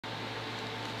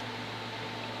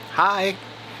Hi,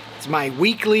 it's my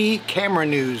weekly camera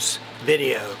news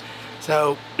video.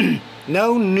 So,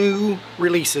 no new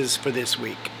releases for this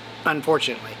week,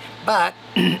 unfortunately. But,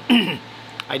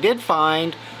 I did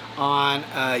find on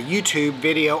a YouTube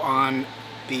video on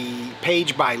the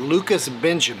page by Lukas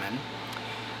Benjamin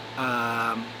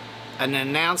an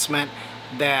announcement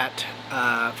that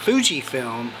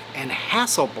Fujifilm and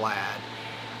Hasselblad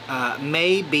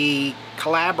may be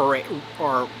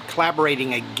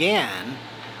collaborating again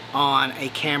on a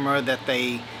camera that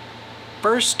they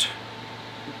first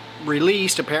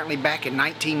released apparently back in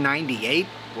 1998,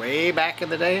 way back in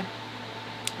the day.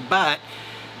 But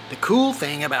the cool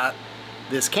thing about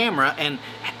this camera, and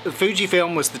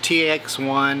Fujifilm was the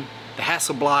TX1, the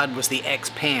Hasselblad was the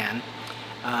X-Pan,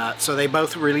 so they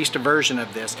both released a version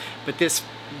of this. But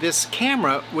this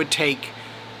camera would take,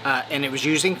 and it was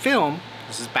using film.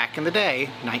 This is back in the day,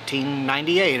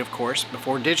 1998, of course,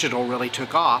 before digital really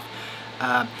took off.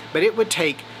 But it would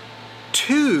take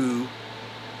two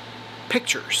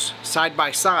pictures side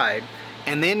by side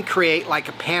and then create like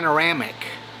a panoramic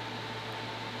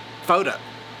photo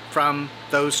from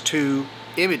those two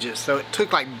images. So it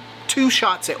took like two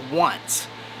shots at once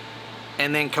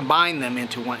and then combined them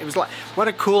into one. It was like, what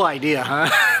a cool idea, huh?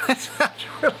 That's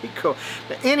really cool.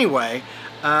 But anyway,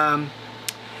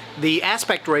 the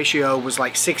aspect ratio was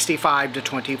like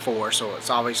 65:24, so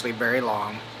it's obviously very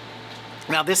long.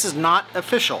 Now this is not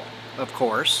official, of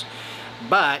course,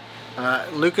 but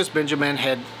Lukas Benjamin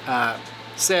had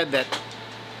said that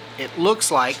it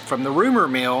looks like, from the rumor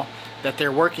mill, that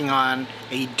they're working on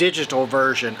a digital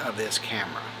version of this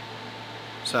camera.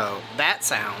 So that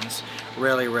sounds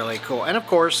really, really cool. And of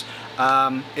course,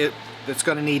 it's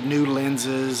going to need new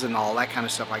lenses and all that kind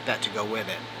of stuff like that to go with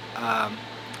it.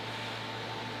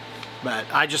 But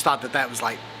I just thought that was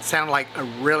like, sounded like a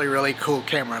really, really cool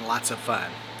camera and lots of fun.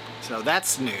 So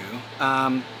that's new.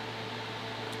 An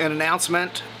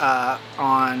announcement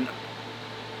on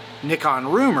Nikon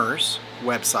Rumors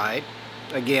website.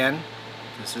 Again,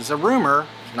 this is a rumor,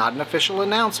 not an official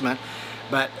announcement,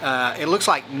 but it looks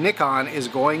like Nikon is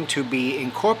going to be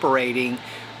incorporating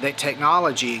the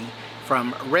technology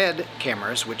from Red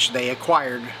cameras, which they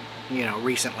acquired,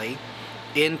 recently,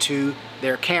 into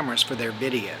their cameras for their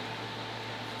video.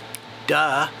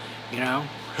 Duh,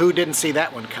 who didn't see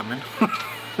that one coming?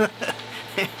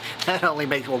 That only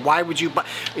makes, well, why would you buy,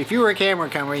 if you were a camera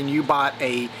company and you bought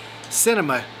a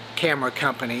cinema camera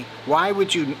company, why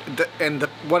would you,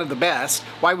 one of the best,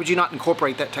 why would you not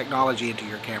incorporate that technology into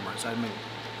your cameras? I mean,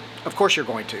 of course you're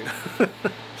going to.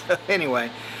 So anyway,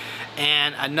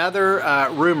 and another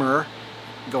rumor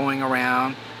going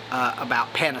around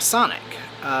about Panasonic.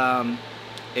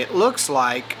 It looks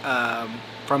like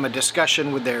from a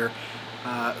discussion with their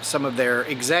some of their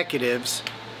executives,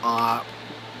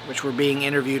 which were being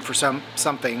interviewed for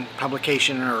something,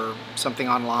 publication or something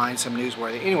online, some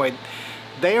newsworthy. Anyway,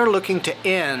 they are looking to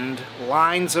end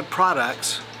lines of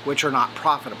products which are not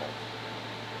profitable.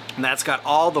 And that's got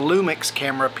all the Lumix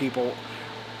camera people,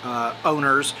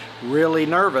 owners, really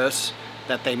nervous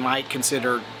that they might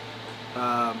consider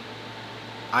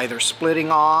either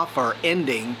splitting off or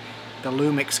ending the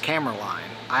Lumix camera line.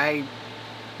 I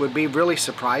would be really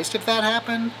surprised if that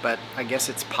happened, but I guess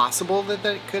it's possible that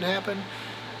that could happen.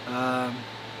 I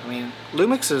mean,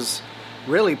 Lumix is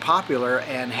really popular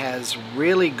and has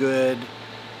really good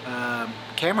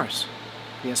cameras,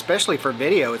 especially for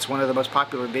video. It's one of the most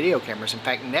popular video cameras. In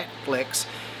fact, Netflix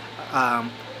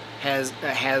has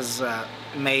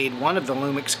made one of the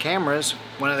Lumix cameras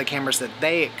one of the cameras that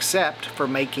they accept for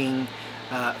making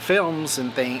films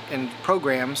and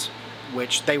programs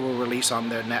which they will release on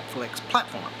their Netflix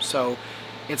platform. So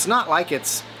it's not like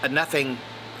it's a nothing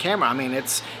camera. I mean,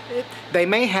 they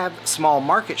may have small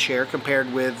market share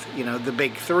compared with, the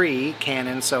big three,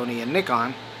 Canon, Sony, and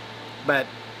Nikon, but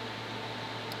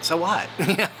so what?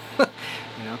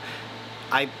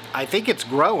 I think it's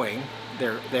growing,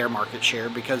 their market share,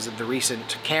 because of the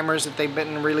recent cameras that they've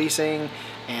been releasing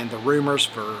and the rumors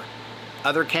for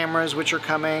other cameras which are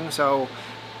coming. So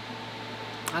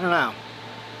I don't know.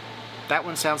 That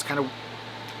one sounds kind of,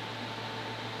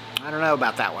 I don't know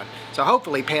about that one. So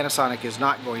hopefully Panasonic is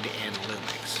not going to end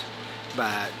Lumix.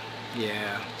 But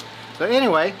yeah. So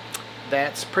anyway,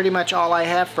 that's pretty much all I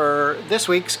have for this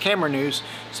week's camera news.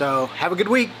 So have a good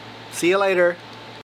week. See you later.